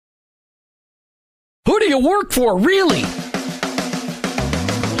Who do you work for, really?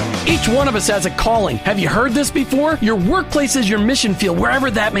 Each one of us has a calling. Have you heard this before? Your workplace is your mission field,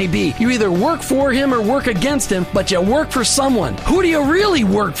 wherever that may be. You either work for him or work against him, but you work for someone. Who do you really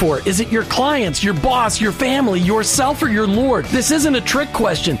work for? Is it your clients, your boss, your family, yourself, or your Lord? This isn't a trick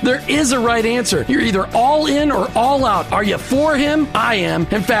question. There is a right answer. You're either all in or all out. Are you for him? I am.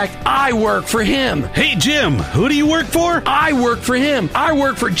 In fact, I work for him. Hey, Jim, who do you work for? I work for him. I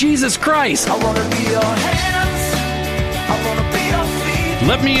work for Jesus Christ. I want to be your hands. I want to be your feet.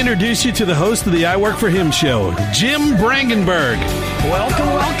 Let me introduce you to the host of the I Work For Him show, Jim Brangenberg.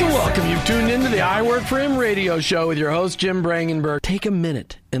 Welcome. You've tuned into the I Work For Him radio show with your host, Jim Brangenberg. Take a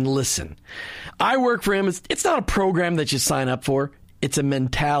minute and listen. I Work For Him, it's not a program that you sign up for. It's a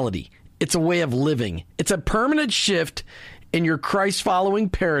mentality. It's a way of living. It's a permanent shift in your Christ-following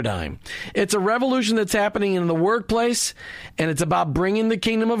paradigm. It's a revolution that's happening in the workplace, and it's about bringing the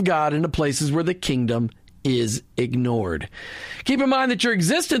kingdom of God into places where the kingdom is ignored. Keep in mind that your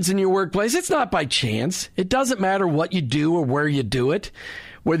existence in your workplace, it's not by chance. It doesn't matter what you do or where you do it.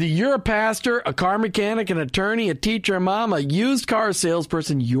 Whether you're a pastor, a car mechanic, an attorney, a teacher, a mom, a used car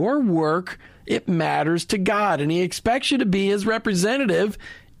salesperson, your work, it matters to God, and he expects you to be his representative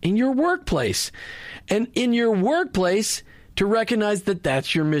in your workplace. And in your workplace, to recognize that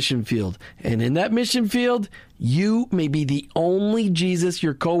that's your mission field. And in that mission field, you may be the only Jesus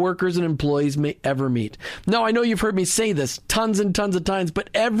your coworkers and employees may ever meet. Now, I know you've heard me say this tons and tons of times, but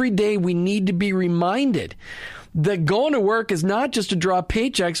every day we need to be reminded that going to work is not just to draw a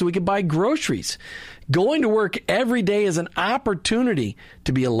paycheck so we can buy groceries. Going to work every day is an opportunity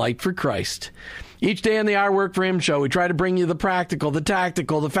to be a light for Christ. Each day on the I Work For Him show, we try to bring you the practical, the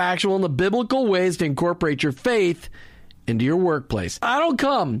tactical, the factual, and the biblical ways to incorporate your faith into your workplace. I don't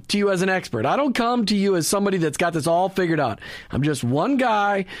come to you as an expert. I don't come to you as somebody that's got this all figured out. I'm just one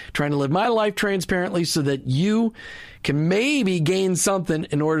guy trying to live my life transparently so that you can maybe gain something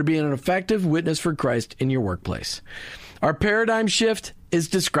in order to be an effective witness for Christ in your workplace. Our paradigm shift is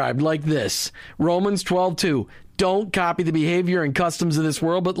described like this. Romans 12:2. Don't copy the behavior and customs of this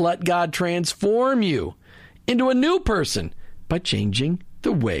world, but let God transform you into a new person by changing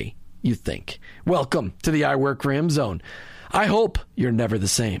the way you think. Welcome to the I Work For Him zone. I hope you're never the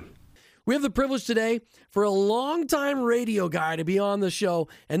same. We have the privilege today for a longtime radio guy to be on the show,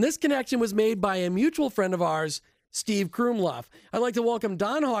 and this connection was made by a mutual friend of ours, Steve Krumloff. I'd like to welcome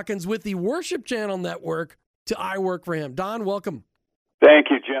Don Hawkins with the Worship Channel Network to I Work For Him. Don, welcome.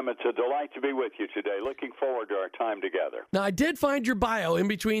 Thank you, Jim. It's a delight to be with you today. Looking forward to our time together. Now, I did find your bio in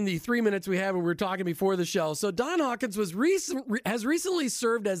between the 3 minutes we had when we were talking before the show. So Don Hawkins has recently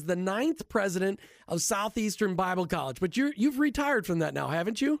served as the 9th president of Southeastern Bible College. But you've retired from that now,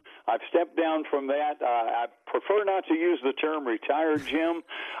 haven't you? I've stepped down from that. I prefer not to use the term retired, Jim.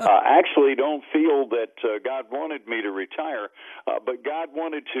 Actually don't feel that God wanted me to retire, but God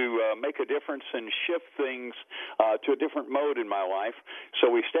wanted to make a difference and shift things to a different mode in my life.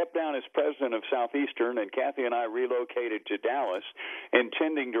 So we stepped down as president of Southeastern, and Kathy and I relocated to Dallas,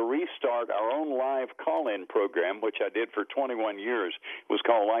 intending to restart our own live call-in program, which I did for 21 years. It was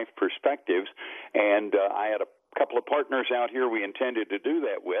called Life Perspectives, and I had a couple of partners out here we intended to do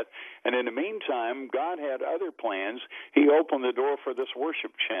that with. And in the meantime, God had other plans. He opened the door for this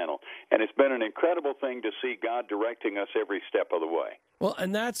worship channel. And it's been an incredible thing to see God directing us every step of the way. Well,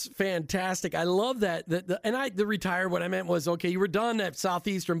 and that's fantastic. I love that. The retire, what I meant was, okay, you were done at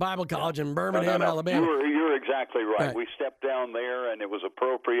Southeastern Bible College in Birmingham, Alabama. You're exactly right. We stepped down there, and it was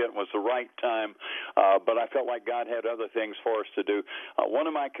appropriate. It was the right time. But I felt like God had other things for us to do. One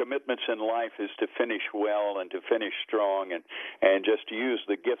of my commitments in life is to finish well and to finish strong and just to use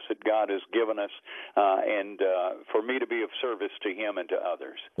the gifts that God has given us and for me to be of service to Him and to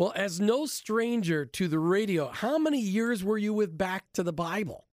others. Well, as no stranger to the radio, how many years were you with Back to the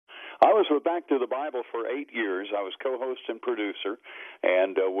Bible? I was with Back to the Bible for 8 years. I was co-host and producer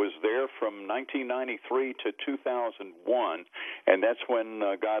and was there from 1993 to 2001, and that's when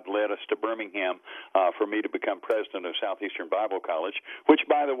God led us to Birmingham for me to become president of Southeastern Bible College, which,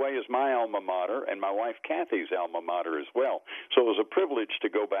 by the way, is my alma mater and my wife Kathy's alma mater as well. So it was a privilege to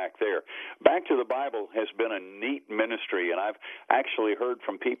go back there. Back to the Bible has been a neat ministry, and I've actually heard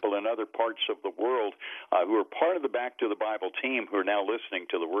from people in other parts of the world who are part of the Back to the Bible team who are now listening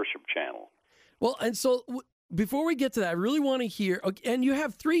to the worship channel. Well, and so before we get to that, I really want to hear, and you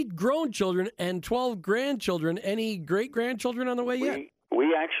have 3 grown children and 12 grandchildren. Any great-grandchildren on the way yet?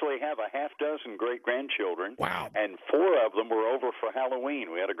 We actually have a half dozen great-grandchildren. Wow. And 4 of them were over for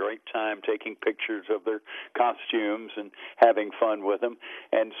Halloween. We had a great time taking pictures of their costumes and having fun with them.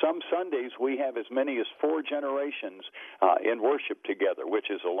 And some Sundays we have as many as 4 generations in worship together, which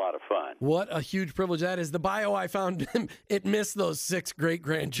is a lot of fun. What a huge privilege that is. The bio I found, it missed those 6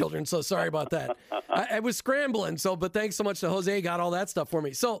 great-grandchildren, so sorry about that. I was scrambling, but thanks so much to Jose, got all that stuff for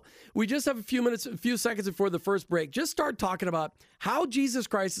me. So we just have a few seconds before the first break. Just start talking about how Jesus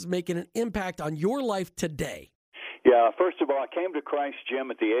Christ is making an impact on your life today. Yeah, first of all, I came to Christ,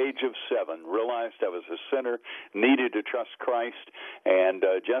 Jim, at the age of 7, realized I was a sinner, needed to trust Christ, and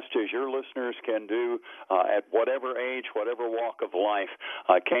just as your listeners can do at whatever age, whatever walk of life,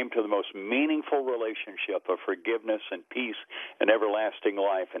 I came to the most meaningful relationship of forgiveness and peace and everlasting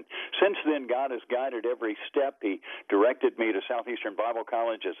life. And since then, God has guided every step. He directed me to Southeastern Bible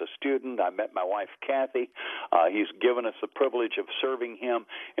College as a student. I met my wife, Kathy. He's given us the privilege of serving Him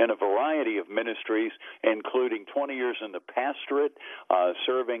in a variety of ministries, including 20 years in the pastorate,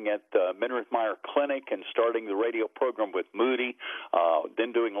 serving at the Minirth Meyer Clinic and starting the radio program with Moody,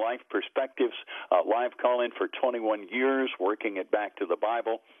 then doing Life Perspectives, live call-in for 21 years, working it back to the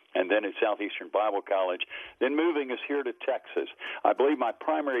Bible, and then at Southeastern Bible College, then moving us here to Texas. I believe my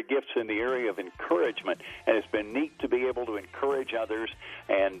primary gift's in the area of encouragement, and it's been neat to be able to encourage others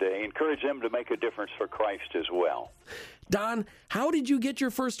and encourage them to make a difference for Christ as well. Don, how did you get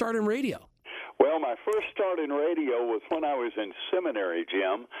your first start in radio? Well, my first start in radio was when I was in seminary,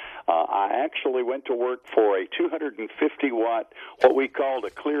 Jim. I actually went to work for a 250-watt, what we called a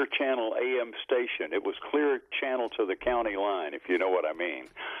clear channel AM station. It was clear channel to the county line, if you know what I mean.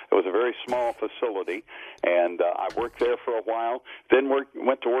 It was a very small facility, and I worked there for a while. Then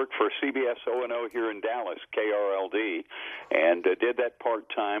went to work for CBS O&O here in Dallas, KRLD, and did that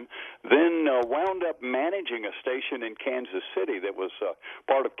part-time. Then wound up managing a station in Kansas City that was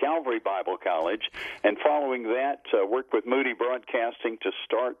part of Calvary Bible College. And following that, worked with Moody Broadcasting to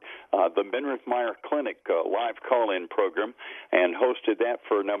start the Minirth Meyer Clinic live call-in program and hosted that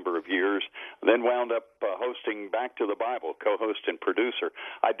for a number of years. Then wound up hosting Back to the Bible, co-host and producer.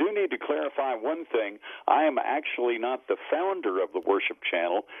 I do need to clarify one thing. I am actually not the founder of the worship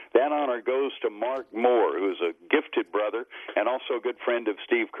channel. That honor goes to Mark Moore, who is a gifted brother and also a good friend of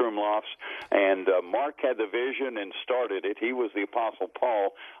Steve Krumloff's. And Mark had the vision and started it. He was the Apostle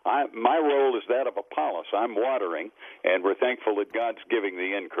Paul. My role is that of Apollos. I'm watering, and we're thankful that God's giving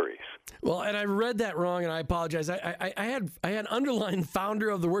the increase. Well, and I read that wrong, and I apologize. I had underlined founder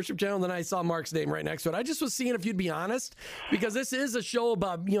of the worship channel, and then I saw Mark's name right next to it. I just was seeing if you'd be honest, because this is a show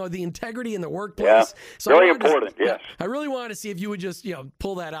about the integrity in the workplace. Yeah, so very important. Yes, I really wanted to see if you would just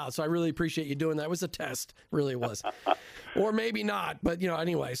pull that out. So I really appreciate you doing that. It was a test, really was, or maybe not. But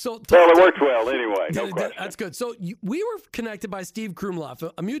anyway. So it worked well anyway. No question. That's good. So we were connected by Steve Krumloff,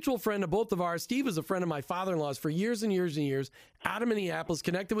 a mutual friend of both of ours. Steve is a friend of my father-in-law's for years and years and years. Out of Minneapolis,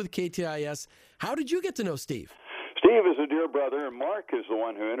 connected with KTIS. How did you get to know Steve? Steve is a dear brother, and Mark is the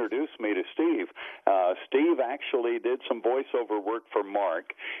one who introduced me to Steve. Steve actually did some voiceover work for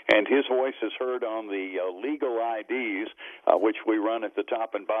Mark, and his voice is heard on the legal IDs, which we run at the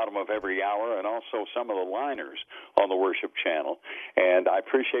top and bottom of every hour, and also some of the liners on the worship channel. And I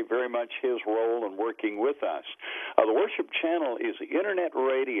appreciate very much his role in working with us. The worship channel is internet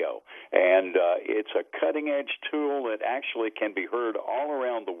radio, and it's a cutting-edge tool that actually can be heard all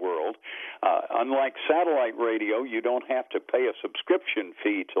around the world. Unlike satellite radio, you don't have to pay a subscription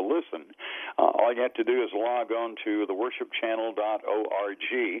fee to listen. All you have to do is log on to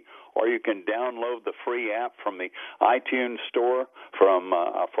theworshipchannel.org, or you can download the free app from the iTunes store for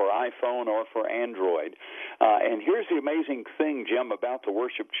iPhone or for Android. And here's the amazing thing, Jim, about the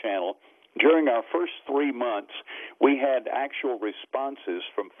worship channel. During our first 3 months, we had actual responses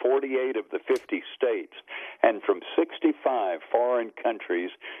from 48 of the 50 states and from 65 foreign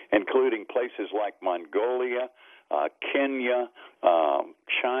countries, including places like Mongolia, Kenya,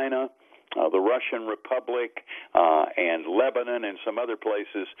 China, the Russian Republic, and Lebanon, and some other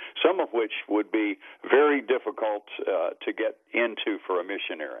places, some of which would be very difficult to get into for a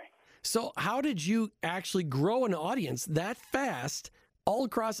missionary. So how did you actually grow an audience that fast all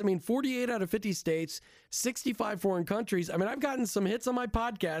across, 48 out of 50 states, 65 foreign countries? I've gotten some hits on my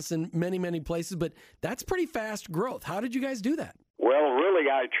podcast in many, many places, but that's pretty fast growth. How did you guys do that? Well, really,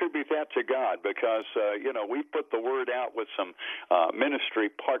 really, I attribute that to God because, we put the word out with some ministry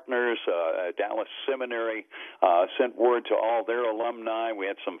partners. Dallas Seminary sent word to all their alumni. We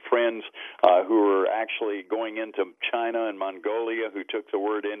had some friends who were actually going into China and Mongolia who took the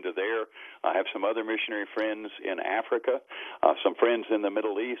word into there. I have some other missionary friends in Africa, some friends in the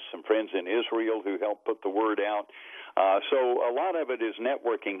Middle East, some friends in Israel who helped put the word out. So a lot of it is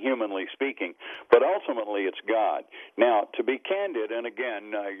networking, humanly speaking, but ultimately it's God. Now, to be candid, and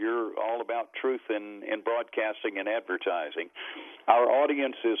again, you're all about truth in broadcasting and advertising, our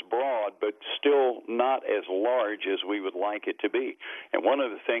audience is broad, but still not as large as we would like it to be. And one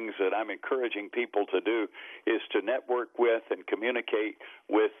of the things that I'm encouraging people to do is to network with and communicate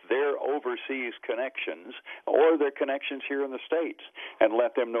with their overseas connections or their connections here in the States and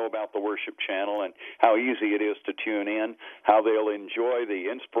let them know about the worship channel and how easy it is to tune in, how they'll enjoy the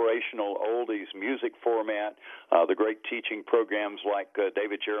inspirational oldies music format, the great teaching programs like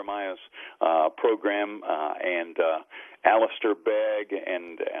David Jeremiah's program and Alistair Begg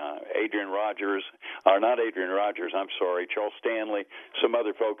and Charles Stanley, some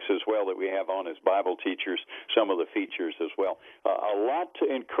other folks as well that we have on as Bible teachers, some of the features as well. A lot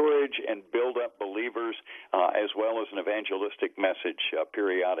to encourage and build up believers as well as an evangelistic message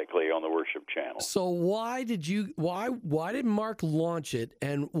periodically on the worship channel. So why did Mark launch it,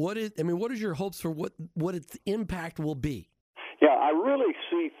 and what is your hopes for what its impact will be? Yeah, I really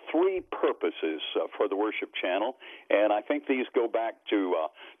see three purposes for the worship channel, and I think these go back to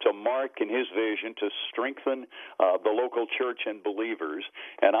Mark and his vision to strengthen the local church and believers,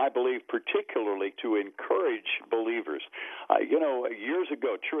 and I believe particularly to encourage believers. Years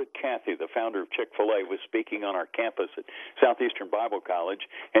ago, Truett Cathy, the founder of Chick-fil-A, was speaking on our campus at Southeastern Bible College,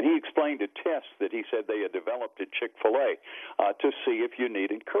 and he explained a test that he said they had developed at Chick-fil-A to see if you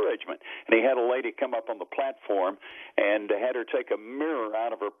need encouragement. And he had a lady come up on the platform and had her take a mirror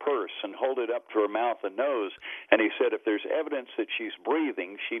out of her purse and hold it up to her mouth and nose, and he said if there's evidence that she's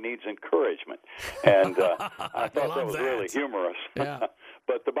breathing, she needs encouragement. And I thought that was really humorous. Yeah.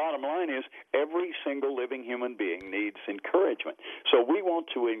 But the bottom line is every single living human being needs encouragement. So we want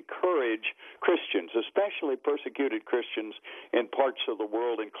to encourage Christians, especially persecuted Christians in parts of the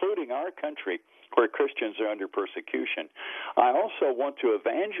world, including our country, where Christians are under persecution. I also want to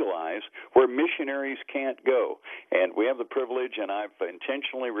evangelize where missionaries can't go. And we have the privilege, and I've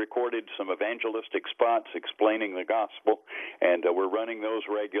intentionally recorded some evangelistic spots explaining the gospel, and we're running those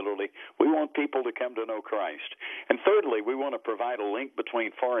regularly. We want people to come to know Christ. And thirdly, we want to provide a link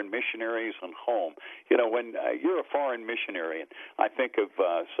between foreign missionaries and home. When you're a foreign missionary, and I think of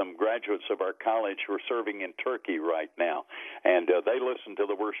some graduates of our college who are serving in Turkey right now, and they listen to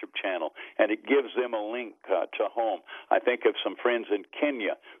the worship channel, and it gives them a link to home. I think of some friends in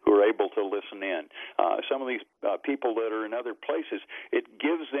Kenya who are able to listen in. Some of these people that are in other places, it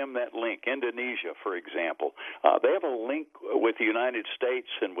gives them that link. Indonesia, for example, they have a link with the United States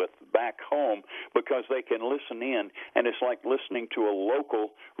and with back home because they can listen in, and it's like listening to a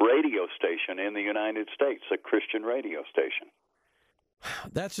local radio station in the United States, a Christian radio station.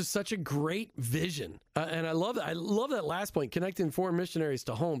 That's just such a great vision, and I love that. I love that last point, connecting foreign missionaries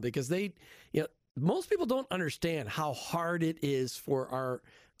to home, because most people don't understand how hard it is for our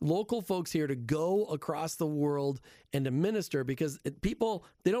local folks here to go across the world and to minister, because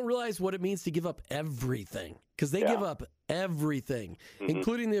they don't realize what it means to give up everything, because they give up everything,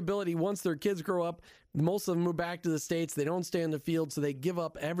 including the ability, once their kids grow up, most of them move back to the States, they don't stay in the field, so they give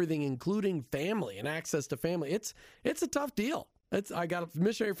up everything, including family and access to family. It's a tough deal. I got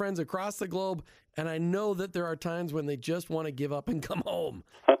missionary friends across the globe, and I know that there are times when they just want to give up and come home.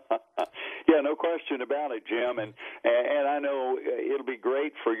 Yeah, no question about it, Jim. And I know it'll be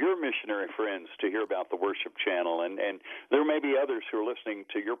great for your missionary friends to hear about the worship channel. And there may be others who are listening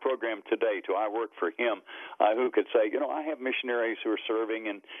to your program today, to I Work for Him, who could say, I have missionaries who are serving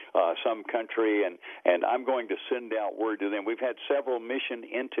in some country, and I'm going to send out word to them. We've had several mission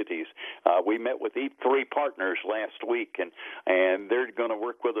entities. We met with E3 partners last week, and they're going to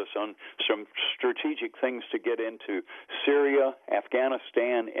work with us on some strategic things to get into Syria,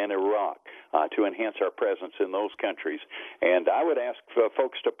 Afghanistan, and Iraq. To enhance our presence in those countries. And I would ask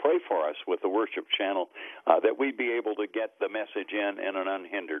folks to pray for us with the worship channel that we'd be able to get the message in an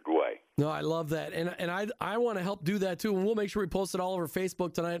unhindered way. No, I love that. And I want to help do that too. And we'll make sure we post it all over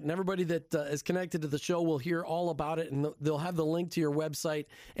Facebook tonight. And everybody that is connected to the show will hear all about it. And they'll have the link to your website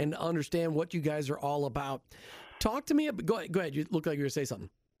and understand what you guys are all about. Talk to me. Go ahead. You look like you were going to say something.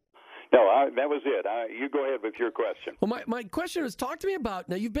 No, that was it. You go ahead with your question. Well, my question is, talk to me about,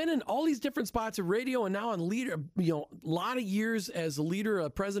 now you've been in all these different spots of radio and now on leader, a lot of years as a leader,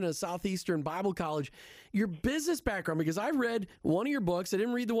 president of Southeastern Bible College. Your business background, because I read one of your books. I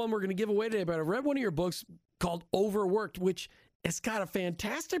didn't read the one we're going to give away today, but I read one of your books called Overworked, which has got a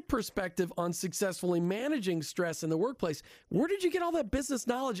fantastic perspective on successfully managing stress in the workplace. Where did you get all that business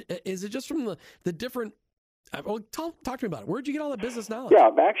knowledge? Is it just from the different... Well, talk to me about it. Where'd you get all that business knowledge? Yeah,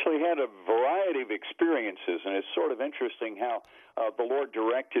 I've actually had a variety of experiences, and it's sort of interesting how the Lord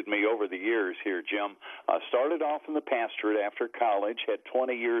directed me over the years here, Jim. Started off in the pastorate after college, had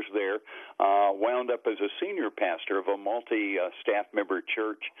 20 years there, wound up as a senior pastor of a multi-staff member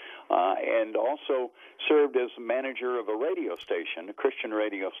church, and also served as manager of a radio station, a Christian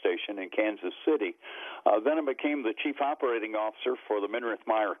radio station in Kansas City. Then I became the chief operating officer for the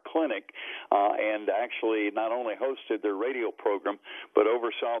Minirth-Meyer Clinic, and actually not only hosted their radio program, but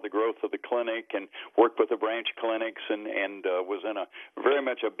oversaw the growth of the clinic and worked with the branch clinics and was in very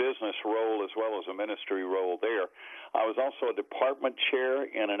much a business role as well as a ministry role there. I was also a department chair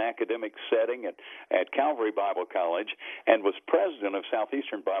in an academic setting at Calvary Bible College and was president of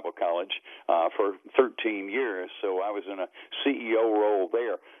Southeastern Bible College for 13 years, so I was in a CEO role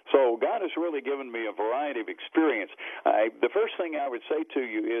there. So God has really given me a variety of experience. The first thing I would say to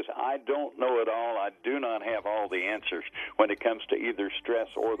you is I don't know it all. I do not have all the answers when it comes to either stress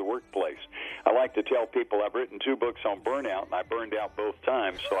or the workplace. I like to tell people I've written 2 books on burnout, and I burned out both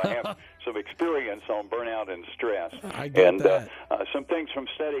times, so I have some experience on burnout and stress. I get that. Some things from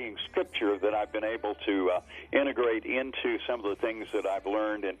studying Scripture that I've been able to integrate into some of the things that I've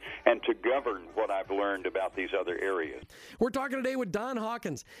learned and to govern what I've learned about these other areas. We're talking today with Don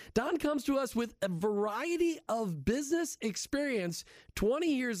Hawkins. Don comes to us with a variety of business experience, 20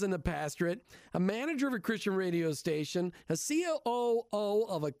 years in the pastorate, a manager of a Christian radio station, a COO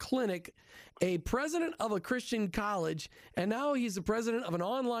of a clinic, a president of a Christian college, and now he's the president of an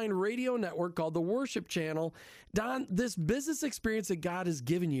online radio network called The Worship Channel. Don, this business experience that God has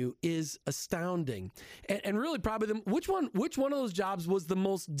given you is astounding. And really probably, which one of those jobs was the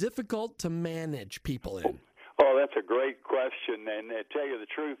most difficult to manage people in? Oh, that's a great question, and to tell you the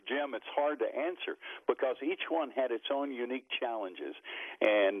truth, Jim, it's hard to answer because each one had its own unique challenges.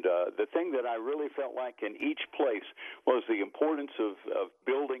 And the thing that I really felt like in each place was the importance of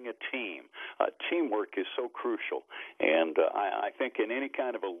building a team. Teamwork is so crucial, and I think in any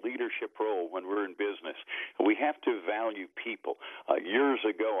kind of a leadership role when we're in business, we have to value people. Years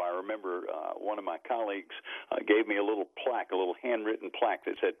ago, I remember one of my colleagues gave me a little plaque, a little handwritten plaque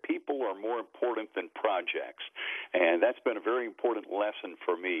that said, "People are more important than projects." And that's been a very important lesson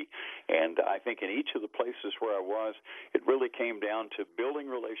for me. And I think in each of the places where I was, it really came down to building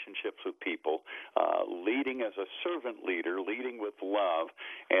relationships with people, leading as a servant leader, leading with love,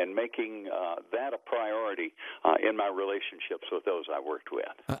 and making that a priority in my relationships with those I worked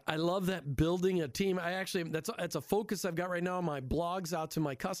with. I love that, building a team. That's a focus I've got right now on my blogs out to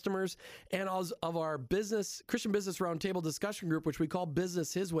my customers and of our Christian Business Roundtable discussion group, which we call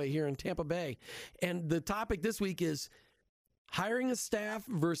Business His Way here in Tampa Bay. And the topic this week is hiring a staff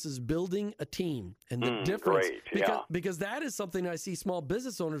versus building a team, and the difference. Great. Because that is something I see small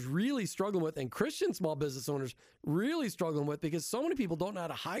business owners really struggling with, and Christian small business owners really struggling with, because so many people don't know how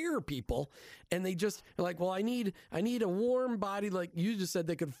to hire people, and they just are like, well, I need a warm body, like you just said,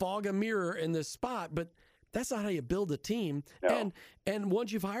 that could fog a mirror in this spot, but that's not how you build a team. No. And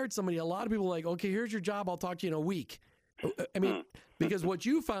once you've hired somebody, a lot of people are like, okay, here's your job, I'll talk to you in a week. I mean, because what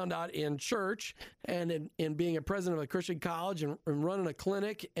you found out in church and in being a president of a Christian college and running a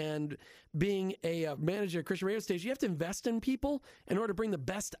clinic and being a manager of a Christian radio station, you have to invest in people in order to bring the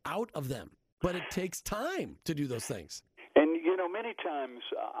best out of them. But it takes time to do those things. And, many times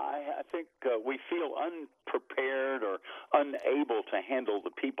I think we feel unprepared or unable to handle the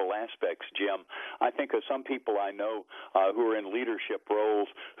people aspects, Jim. I think of some people I know who are in leadership roles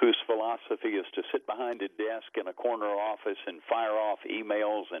whose philosophy is to sit behind a desk in a corner office and fire off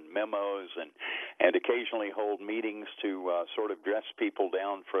emails and memos and occasionally hold meetings to sort of dress people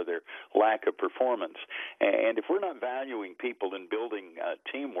down for their lack of performance. And if we're not valuing people and building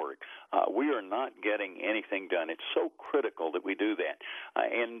teamwork, we are not getting anything done. It's so critical that we do that.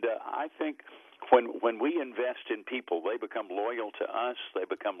 And I think when we invest in people, they become loyal to us. They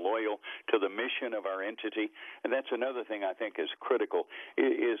become loyal to the mission of our entity. And that's another thing I think is critical,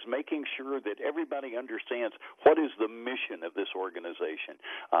 is making sure that everybody understands what is the mission of this organization.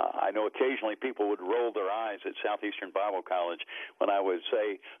 I know occasionally people would roll their eyes at Southeastern Bible College when I would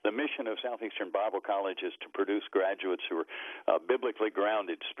say the mission of Southeastern Bible College is to produce graduates who are biblically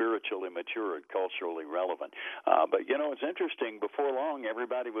grounded, spiritually mature, and culturally relevant. But, it's interesting. Before long,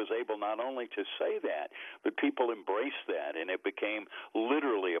 everybody was able not only to say that, but people embraced that, and it became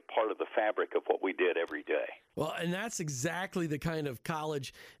literally a part of the fabric of what we did every day. Well, and that's exactly the kind of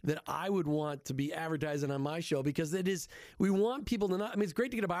college that I would want to be advertising on my show, because we want people to not, it's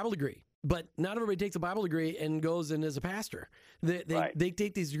great to get a Bible degree, but not everybody takes a Bible degree and goes in as a pastor. They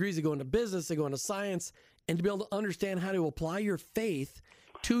take these degrees, they go into business, they go into science, and to be able to understand how to apply your faith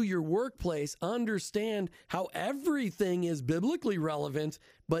to your workplace, understand how everything is biblically relevant,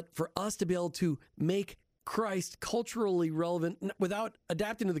 but for us to be able to make Christ culturally relevant without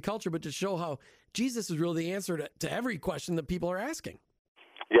adapting to the culture, but to show how Jesus is really the answer to every question that people are asking.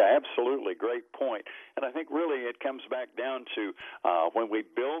 Yeah, absolutely. Great point. And I think really it comes back down to when we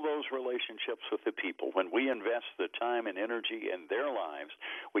build those relationships with the people, when we invest the time and energy in their lives,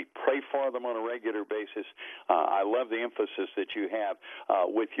 we pray for them on a regular basis. I love the emphasis that you have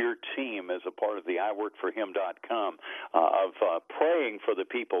with your team as a part of the iworkforhim.com of praying for the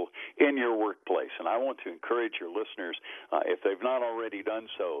people in your workplace. And I want to encourage your listeners, if they've not already done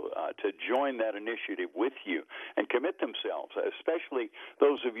so, to join that initiative with you and commit themselves, especially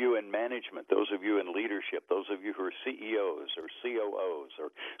those of you in management, those of you in leadership, those of you who are CEOs or COOs or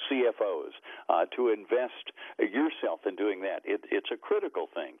CFOs, to invest yourself in doing that. It's a critical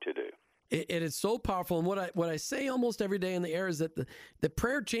thing to do. It is so powerful. And what I say almost every day in the air is that the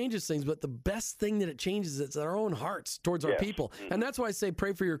prayer changes things, but the best thing that it changes is our own hearts towards our people. Mm-hmm. And that's why I say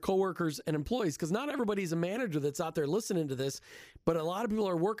pray for your coworkers and employees, because not everybody's a manager that's out there listening to this, but a lot of people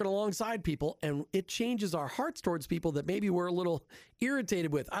are working alongside people, and it changes our hearts towards people that maybe we're a little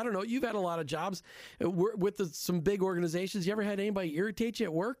irritated with. I don't know. You've had a lot of jobs with some big organizations. You ever had anybody irritate you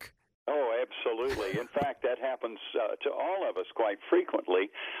at work? Oh, absolutely. In fact, that happens to all of us quite frequently.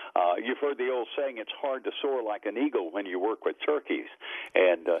 You've heard the old saying, it's hard to soar like an eagle when you work with turkeys.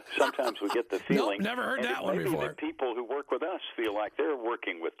 And sometimes we get the feeling, nope, never heard that one before, that people who work with us feel like they're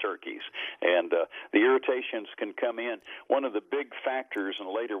working with turkeys. And the irritations can come in. One of the big factors, and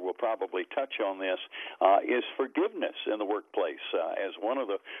later we'll probably touch on this, is forgiveness in the workplace as one of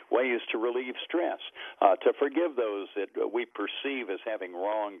the ways to relieve stress, to forgive those that we perceive as having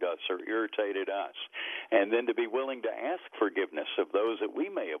wronged us or irritated us, and then to be willing to ask forgiveness of those that we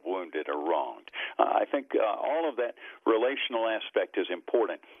may have wounded or wronged. I think all of that relational aspect is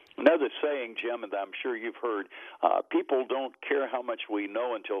important. Another saying, Jim, and I'm sure you've heard, people don't care how much we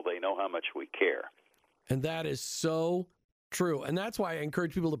know until they know how much we care. And that is so true. And that's why I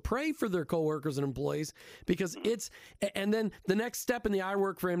encourage people to pray for their coworkers and employees, because and then the next step in the I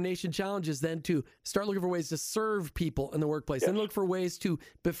Work for Him Nation Challenge is then to start looking for ways to serve people in the workplace, and look for ways to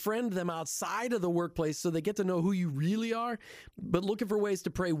befriend them outside of the workplace so they get to know who you really are, but looking for ways to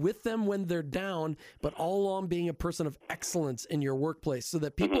pray with them when they're down, but all along being a person of excellence in your workplace so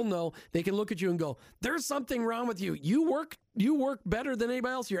that people know they can look at you and go, there's something wrong with you. You work better than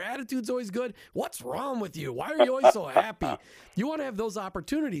anybody else. Your attitude's always good. What's wrong with you? Why are you always so happy? You want to have those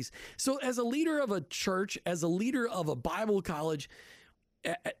opportunities. So as a leader of a church, as a leader of a Bible college,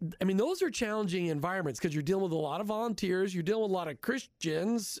 those are challenging environments because you're dealing with a lot of volunteers. You're dealing with a lot of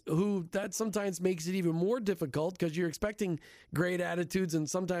Christians who that sometimes makes it even more difficult because you're expecting great attitudes and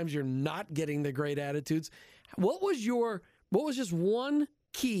sometimes you're not getting the great attitudes. What was just one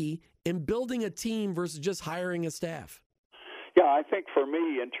key in building a team versus just hiring a staff? Yeah, I think for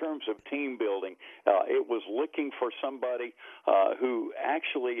me, in terms of team building, it was looking for somebody who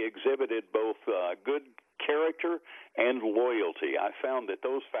actually exhibited both good character and loyalty. I found that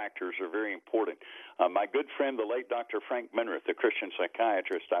those factors are very important. My good friend, the late Dr. Frank Minirth, the Christian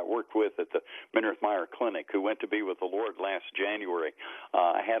psychiatrist I worked with at the Minirth-Meyer Clinic, who went to be with the Lord last January,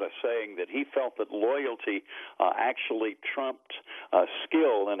 had a saying that he felt that loyalty actually trumped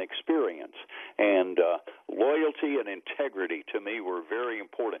skill and experience. And loyalty and integrity, to me, were very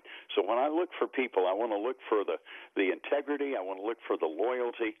important. So when I look for people, I want to look for the integrity, I want to look for the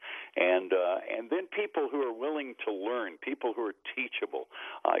loyalty, and then people who are willing to learn, people who are teachable.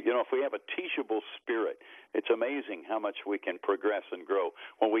 If we have a teachable spirit, it's amazing how much we can progress and grow.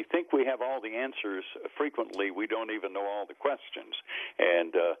 When we think we have all the answers, frequently we don't even know all the questions.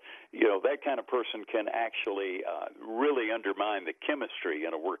 And, that kind of person can actually really undermine the chemistry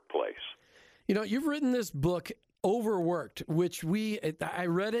in a workplace. You've written this book, Overworked, which I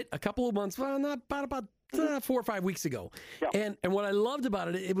read it a couple of months, well, not about 4 or 5 weeks ago. Yeah. And what I loved about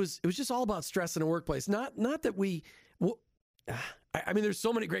it, it was just all about stress in the workplace. Not that we, I mean, there's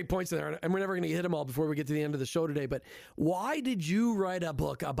so many great points in there, and we're never going to hit them all before we get to the end of the show today. But why did you write a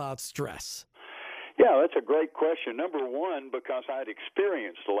book about stress? Yeah, that's a great question. Number one, because I'd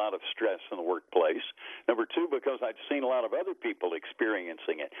experienced a lot of stress in the workplace. Number two, because I'd seen a lot of other people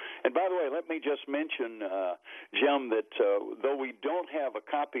experiencing it. And by the way, let me just mention, Jim, that though we don't have a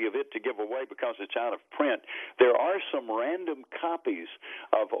copy of it to give away because it's out of print, there are some random copies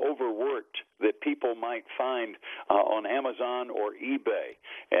of Overworked that people might find on Amazon or eBay.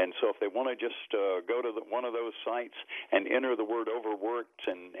 And so if they want to just go to one of those sites and enter the word Overworked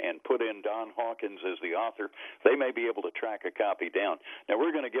and put in Don Hawkins as the author, they may be able to track a copy down. Now,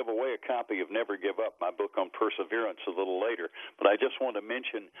 we're going to give away a copy of Never Give Up, my book on perseverance, a little later, but I just want to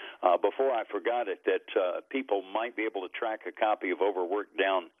mention before I forgot it that people might be able to track a copy of Overworked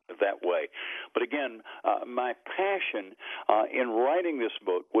down that way. But again, my passion in writing this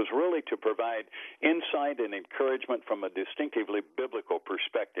book was really to provide insight and encouragement from a distinctively biblical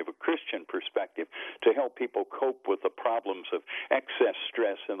perspective, a Christian perspective, to help people cope with the problems of excess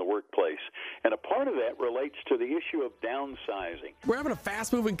stress in the workplace. And a part of that relates to the issue of downsizing. We're having a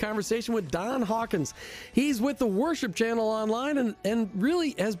fast-moving conversation with Don Hawkins. He's with the Worship Channel online and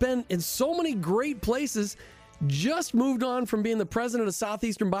really has been in so many great places. Just moved on from being the president of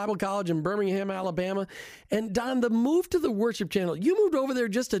Southeastern Bible College in Birmingham, Alabama. And Don, the move to the Worship Channel, you moved over there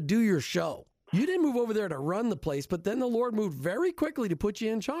just to do your show. You didn't move over there to run the place, but then the Lord moved very quickly to put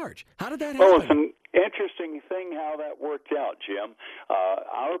you in charge. How did that happen? Oh, it's an interesting thing how that worked out, Jim.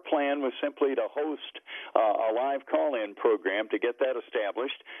 Our plan was simply to host a live call-in program to get that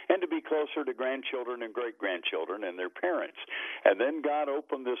established and to be closer to grandchildren and great-grandchildren and their parents. And then God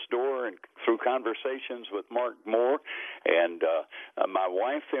opened this door and through conversations with Mark Moore, and my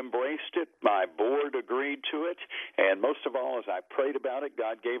wife embraced it. My board agreed to it. And most of all, as I prayed about it,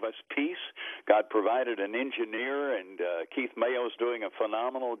 God gave us peace. God provided an engineer, and Keith Mayo's doing a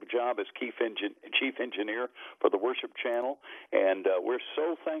phenomenal job as chief engineer for the Worship Channel. And we're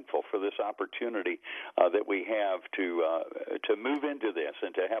so thankful for this opportunity that we have to move into this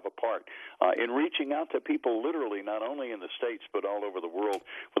and to have a part in reaching out to people literally not only in the States but all over the world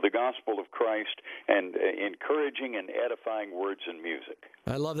with the gospel of Christ and encouraging and edifying words and music.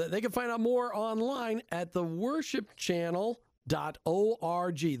 I love that. They can find out more online at the Worship Channel.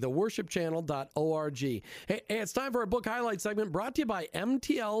 theworshipchannel.org. Hey, it's time for our book highlight segment brought to you by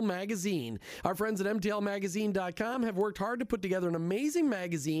MTL Magazine. Our friends at MTLmagazine.com have worked hard to put together an amazing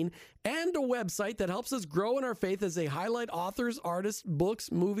magazine and a website that helps us grow in our faith as they highlight authors, artists,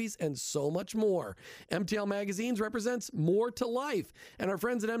 books, movies, and so much more. MTL Magazines represents more to life, and our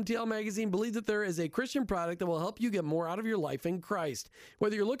friends at MTL Magazine believe that there is a Christian product that will help you get more out of your life in Christ.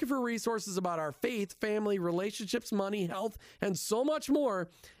 Whether you're looking for resources about our faith, family, relationships, money, health, and so much more,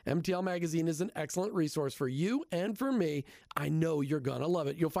 MTL Magazine is an excellent resource for you and for me. I know you're going to love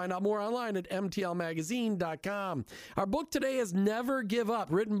it. You'll find out more online at MTLmagazine.com. Our book today is Never Give Up,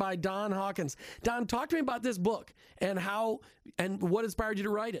 written by Don Hawkins. Don, talk to me about this book and what inspired you to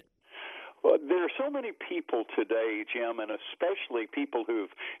write it. Well, there are so many people today, Jim, and especially people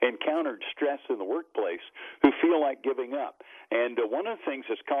who've encountered stress in the workplace who feel like giving up. And one of the things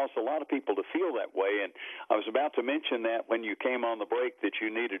that's caused a lot of people to feel that way, and I was about to mention that when you came on the break that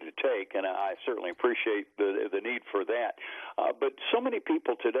you needed to take, and I certainly appreciate the need for that. But so many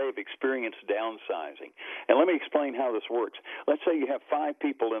people today have experienced downsizing. And let me explain how this works. Let's say you have 5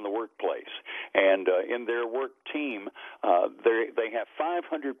 people in the workplace, and in their work team, they have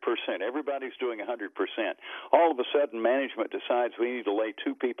 500%. Everybody's doing 100%. All of a sudden, management decides we need to lay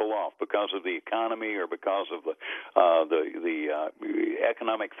 2 people off because of the economy or because of the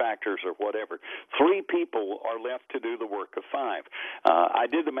economic factors or whatever. 3 people are left to do the work of 5. I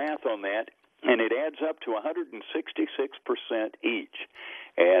did the math on that, and it adds up to 166% each.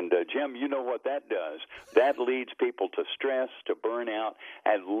 And, Jim, you know what that does. That leads people to stress, to burnout,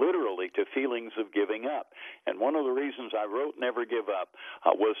 and literally to feelings of giving up. And one of the reasons I wrote Never Give Up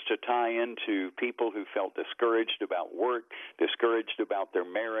was to tie into people who felt discouraged about work, discouraged about their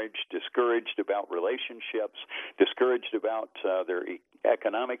marriage, discouraged about relationships, discouraged about their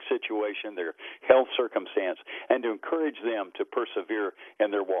economic situation, their health circumstance, and to encourage them to persevere in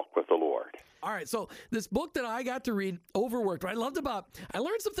their walk with the Lord. All right, so this book that I got to read, Overworked, I learned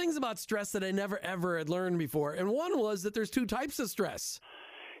some things about stress that I never, ever had learned before. And one was that there's 2 types of stress.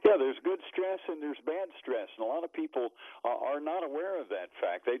 Yeah, there's good stress and there's bad stress, and a lot of people are not aware of that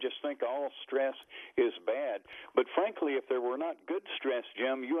fact. They just think all stress is bad. But frankly, if there were not good stress,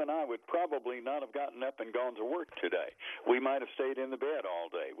 Jim, you and I would probably not have gotten up and gone to work today. We might have stayed in the bed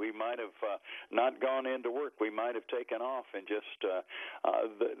all day. We might have not gone into work. We might have taken off and just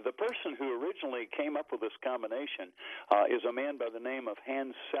the person who originally came up with this combination is a man by the name of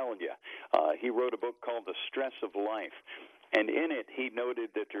Hans Selye. He wrote a book called The Stress of Life. And in it, he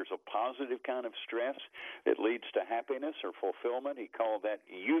noted that there's a positive kind of stress that leads to happiness or fulfillment. He called that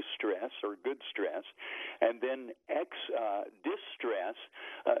eustress or good stress. And then distress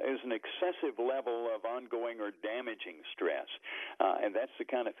is an excessive level of ongoing or damaging stress. And that's the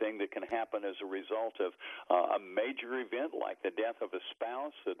kind of thing that can happen as a result of a major event like the death of a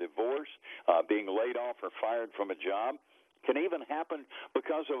spouse, a divorce, being laid off or fired from a job. Can even happen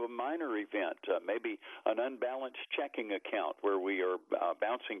because of a minor event, maybe an unbalanced checking account where we are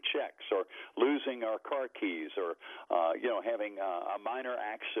bouncing checks or losing our car keys or, having a minor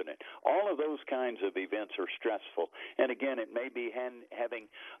accident. All of those kinds of events are stressful. And again, it may be having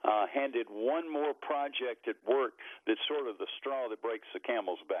handed one more project at work that's sort of the straw that breaks the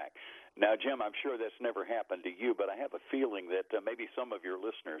camel's back. Now, Jim, I'm sure that's never happened to you, but I have a feeling that maybe some of your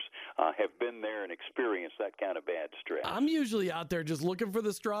listeners have been there and experienced that kind of bad stress. I'm usually out there just looking for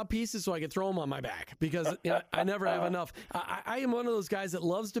the straw pieces so I can throw them on my back because I never have enough. I am one of those guys that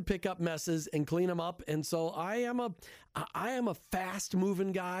loves to pick up messes and clean them up, and so I am a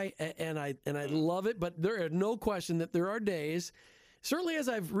fast-moving guy, and I love it. But there are no question that there are days. Certainly as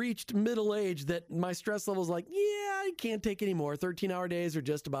I've reached middle age that my stress level is like, I can't take any more. 13-hour days are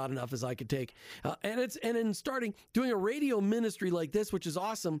just about enough as I could take. And in starting doing a radio ministry like this, which is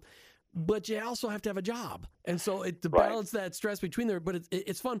awesome, but you also have to have a job. And so to balance that stress between there, but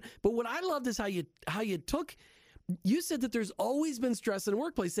it's fun. But what I loved is how you said that there's always been stress in the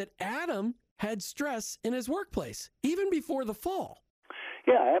workplace, that Adam had stress in his workplace, even before the fall.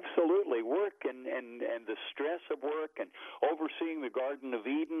 Yeah, absolutely. Work and the stress of work and overseeing the Garden of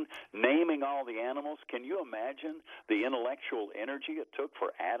Eden, naming all the animals. Can you imagine the intellectual energy it took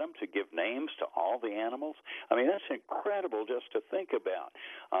for Adam to give names to all the animals? I mean, that's incredible just to think about.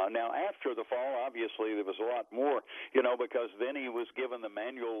 Now, after the fall, obviously, there was a lot more, because then he was given the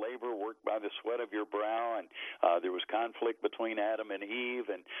manual labor, work by the sweat of your brow, and there was conflict between Adam and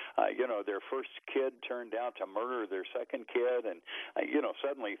Eve, and, their first kid turned out to murder their second kid, and,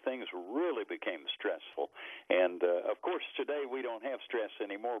 suddenly things really became stressful. And, of course, today we don't have stress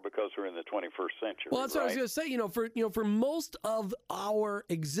anymore because we're in the 21st century. Well, that's what I was going to say. For most of our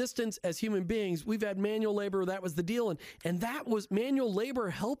existence as human beings, we've had manual labor. That was the deal. And that was manual labor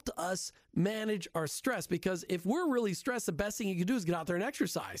helped us manage our stress, because if we're really stressed, the best thing you can do is get out there and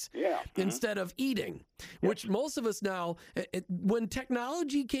exercise instead of eating, which most of us now, when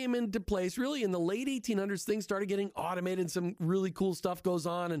technology came into place, really in the late 1800s, things started getting automated and some really cool stuff goes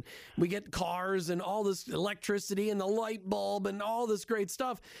on, and we get cars and all this electricity and the light bulb and all this great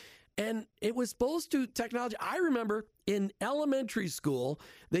stuff. And it was supposed to, technology, I remember in elementary school,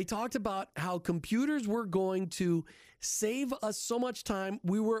 they talked about how computers were going to save us so much time.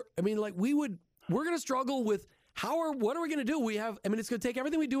 We're going to struggle with what are we going to do? It's going to take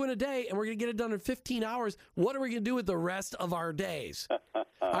everything we do in a day and we're going to get it done in 15 hours. What are we going to do with the rest of our days?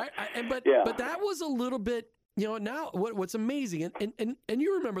 But that was a little bit, now what's amazing, and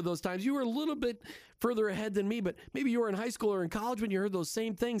you remember those times, you were a little bit further ahead than me, but maybe you were in high school or in college when you heard those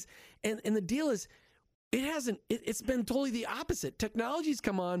same things. And the deal is, it's been totally the opposite. Technology's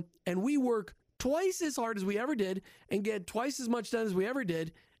come on and we work twice as hard as we ever did and get twice as much done as we ever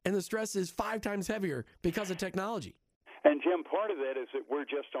did. And the stress is 5 times heavier because of technology. And, Jim, part of that is that we're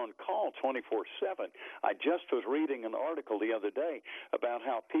just on call 24/7. I just was reading an article the other day about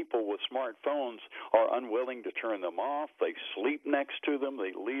how people with smartphones are unwilling to turn them off. They sleep next to them.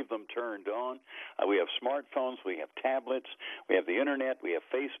 They leave them turned on. We have smartphones. We have tablets. We have the Internet. We have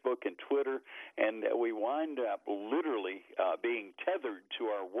Facebook and Twitter. And we wind up literally being tethered to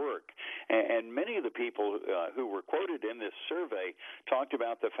our work. And many of the people who were quoted in this survey talked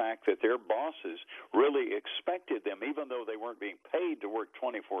about the fact that their bosses really expected them, even though they weren't being paid to work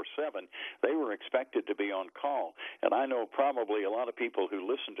 24/7, they were expected to be on call. And I know probably a lot of people who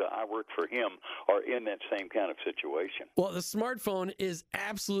listen to I Work for Him are in that same kind of situation. Well, the smartphone is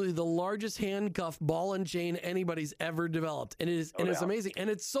absolutely the largest handcuff ball and chain anybody's ever developed. And it's amazing. And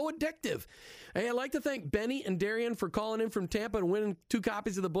it's so addictive. Hey, I'd like to thank Benny and Darian for calling in from Tampa and winning 2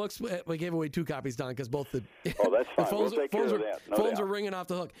 copies of the books. We gave away 2 copies, Don, because both the that's fine. phones, we'll take care of that. Phones are ringing off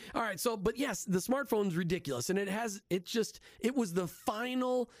the hook. All right, but yes, the smartphone's ridiculous, and it was the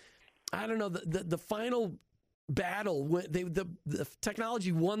final, the final battle. The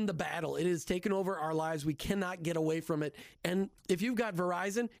technology won the battle. It has taken over our lives. We cannot get away from it. And if you've got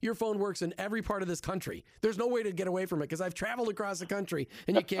Verizon, your phone works in every part of this country. There's no way to get away from it because I've traveled across the country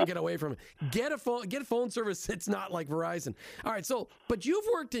and you can't get away from it. Get a phone service that's not like Verizon. All right. But you've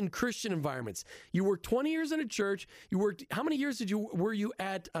worked in Christian environments. You worked 20 years in a church. How many years were you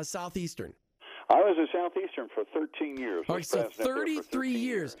at Southeastern? I was at Southeastern for 13 years. All right, so 33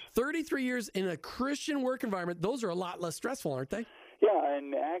 years. 33 years in a Christian work environment. Those are a lot less stressful, aren't they? Yeah,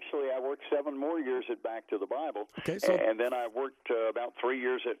 and actually I worked 7 more years at Back to the Bible, and then I worked about 4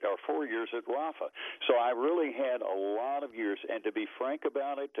 years at Rafa. So I really had a lot of years, and to be frank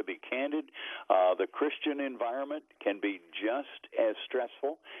about it, to be candid, the Christian environment can be just as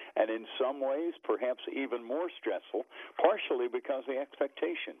stressful, and in some ways perhaps even more stressful, partially because of the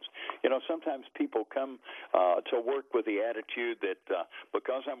expectations. Sometimes people come to work with the attitude that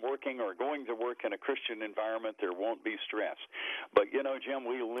because I'm working or going to work in a Christian environment, there won't be stress. But Jim,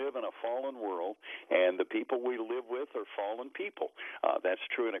 we live in a fallen world, and the people we live with are fallen people. That's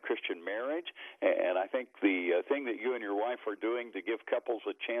true in a Christian marriage, and I think the thing that you and your wife are doing to give couples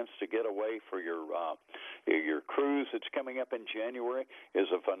a chance to get away for your cruise that's coming up in January is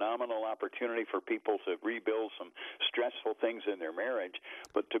a phenomenal opportunity for people to rebuild some stressful things in their marriage.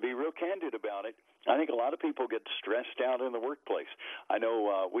 But to be real candid about it, I think a lot of people get stressed out in the workplace. I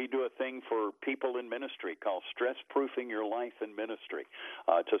know we do a thing for people in ministry called Stress-Proofing Your Life in Ministry.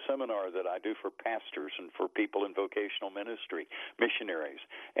 It's a seminar that I do for pastors and for people in vocational ministry, missionaries.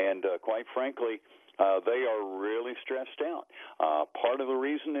 And quite frankly, they are really stressed out. Part of the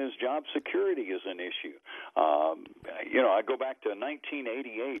reason is job security is an issue. I go back to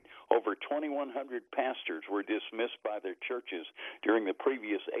 1988. Over 2,100 pastors were dismissed by their churches during the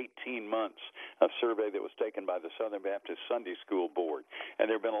previous 18 months, a survey that was taken by the Southern Baptist Sunday School Board. And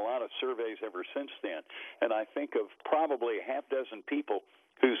there have been a lot of surveys ever since then. And I think of probably a half dozen people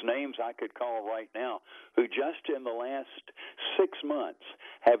whose names I could call right now, who just in the last 6 months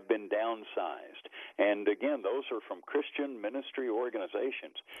have been downsized. And again, those are from Christian ministry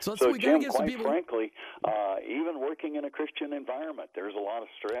organizations. So Jim, quite frankly, even working in a Christian environment, there's a lot of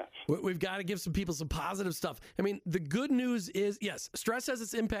stress. We've got to give some people some positive stuff. I mean, the good news is, yes, stress has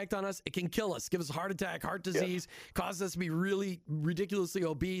its impact on us. It can kill us, give us a heart attack, heart disease, causes us to be really ridiculously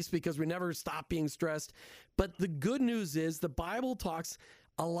obese because we never stop being stressed. But the good news is the Bible talks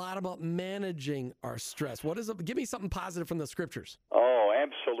a lot about managing our stress. What is it? Give me something positive from the scriptures. Oh,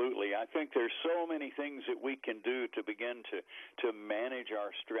 absolutely. I think there's so many things that we can do to begin to manage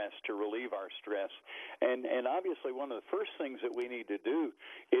our stress, to relieve our stress. And obviously one of the first things that we need to do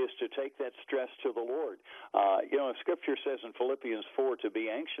is to take that stress to the Lord. Scripture says in Philippians 4 to be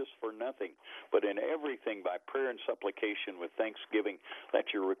anxious for nothing, but in everything by prayer and supplication with thanksgiving, let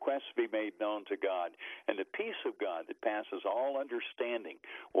your requests be made known to God. And the peace of God that passes all understanding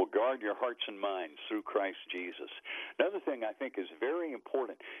will guard your hearts and minds through Christ Jesus. Another thing I think is very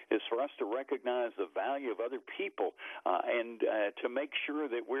important is for us to recognize the value of other people and to make sure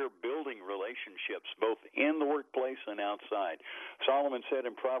that we're building relationships both in the workplace and outside. Solomon said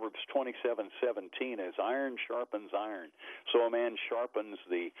in Proverbs 27:17, as iron sharpens iron, so a man sharpens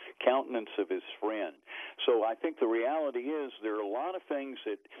the countenance of his friend. So I think the reality is there are a lot of things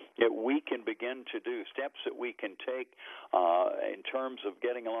that we can begin to do, steps that we can take in terms of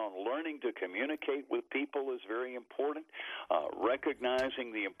getting along. Learning to communicate with people is very important.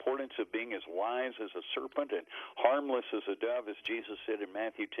 Recognizing the importance of being as wise as a serpent and harmless as a dove, as Jesus said in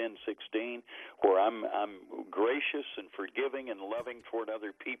Matthew 10:16, where I'm gracious and forgiving and loving toward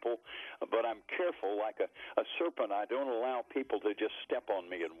other people, but I'm careful like a serpent. I don't allow people to just step on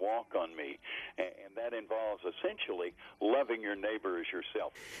me and walk on me, and that involves essentially loving your neighbor as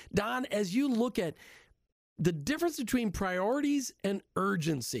yourself. Don, as you look at the difference between priorities and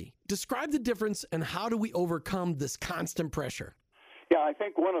urgency, describe the difference and how do we overcome this constant pressure? Yeah, I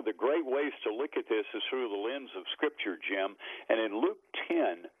think one of the great ways to look at this is through the lens of Scripture, Jim. And in Luke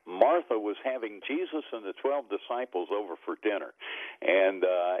 10, Martha was having Jesus and the 12 disciples over for dinner. And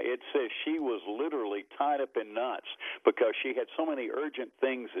it says she was literally tied up in knots because she had so many urgent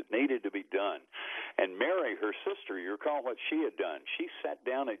things that needed to be done. And Mary, her sister, you recall what she had done. She sat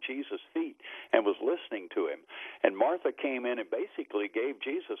down at Jesus' feet and was listening to him. And Martha came in and basically gave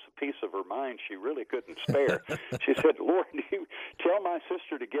Jesus a piece of her mind she really couldn't spare. She said, Lord, you tell my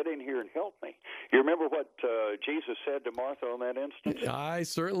sister to get in here and help me. You remember what Jesus said to Martha on that instance? I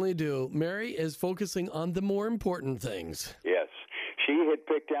certainly do. Mary is focusing on the more important things. Yes. She had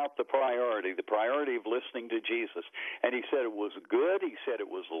picked out the priority of listening to Jesus. And he said it was good, he said it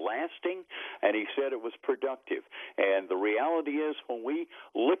was lasting, and he said it was productive. And the reality is, when we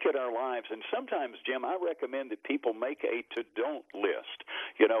look at our lives, and sometimes, Jim, I recommend that people make a to-don't list.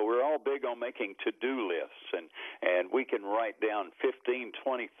 You know, we're all big on making to-do lists, and we can write down 15,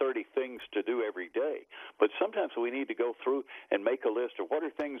 20, 30 things to do every day. But sometimes we need to go through and make a list of what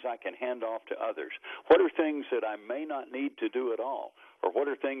are things I can hand off to others, what are things that I may not need to do at all, or what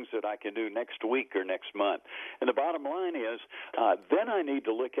are things that I can do next week or next month. And the bottom line is, then I need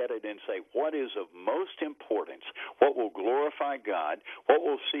to look at it and say, what is of most importance, what will glorify God, what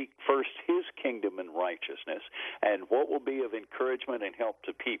will seek first his kingdom and righteousness, and what will be of encouragement and help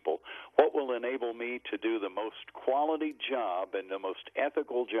to people, what will enable me to do the most quality job and the most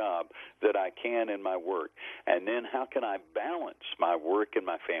ethical job that I can in my work. And then how can I balance my work and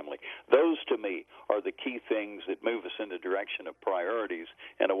my family? Those, to me, are the key things that move us in the direction of priority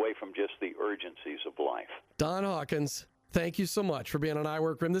and away from just the urgencies of life. Don Hawkins, thank you so much for being on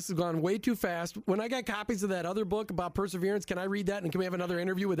iWork Room. This has gone way too fast. When I got copies of that other book about perseverance, can I read that, and can we have another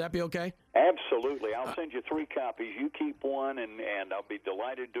interview? Would that be okay? Absolutely. I'll send you 3 copies. You keep one, and I'll be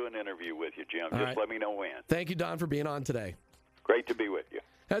delighted to do an interview with you, Jim. Just let me know when. Thank you, Don, for being on today. Great to be with you.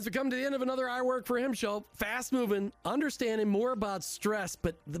 As we come to the end of another I Work for Him show, fast moving, understanding more about stress,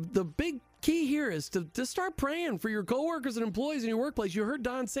 but the big key here is to start praying for your coworkers and employees in your workplace. You heard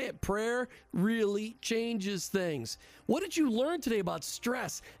Don say it. Prayer really changes things. What did you learn today about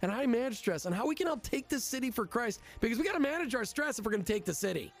stress and how to manage stress and how we can help take this city for Christ? Because we got to manage our stress if we're going to take the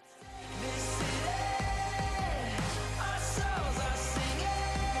city.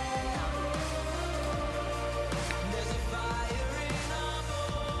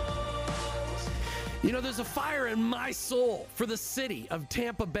 You know, there's a fire in my soul for the city of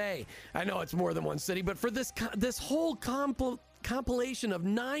Tampa Bay. I know it's more than one city, but for this whole compilation of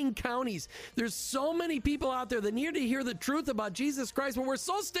 9 counties, there's so many people out there that need to hear the truth about Jesus Christ, but we're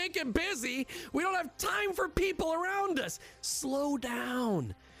so stinking busy, we don't have time for people around us. Slow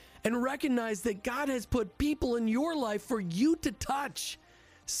down and recognize that God has put people in your life for you to touch.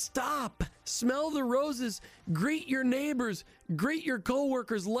 Stop, smell the roses, greet your neighbors, greet your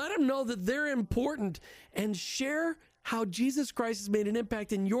coworkers, let them know that they're important, and share how Jesus Christ has made an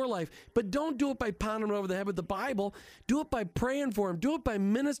impact in your life. But don't do it by pounding them over the head with the Bible. Do it by praying for them. Do it by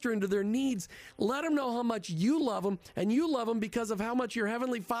ministering to their needs. Let them know how much you love them, and you love them because of how much your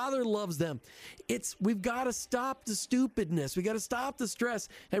Heavenly Father loves them. We've got to stop the stupidness. We've got to stop the stress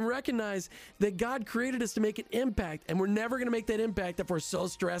and recognize that God created us to make an impact, and we're never going to make that impact if we're so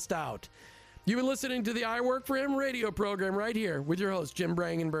stressed out. You've been listening to the I Work for Him radio program right here with your host, Jim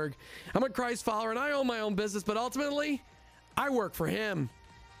Brangenberg. I'm a Christ follower, and I own my own business, but ultimately, I work for Him.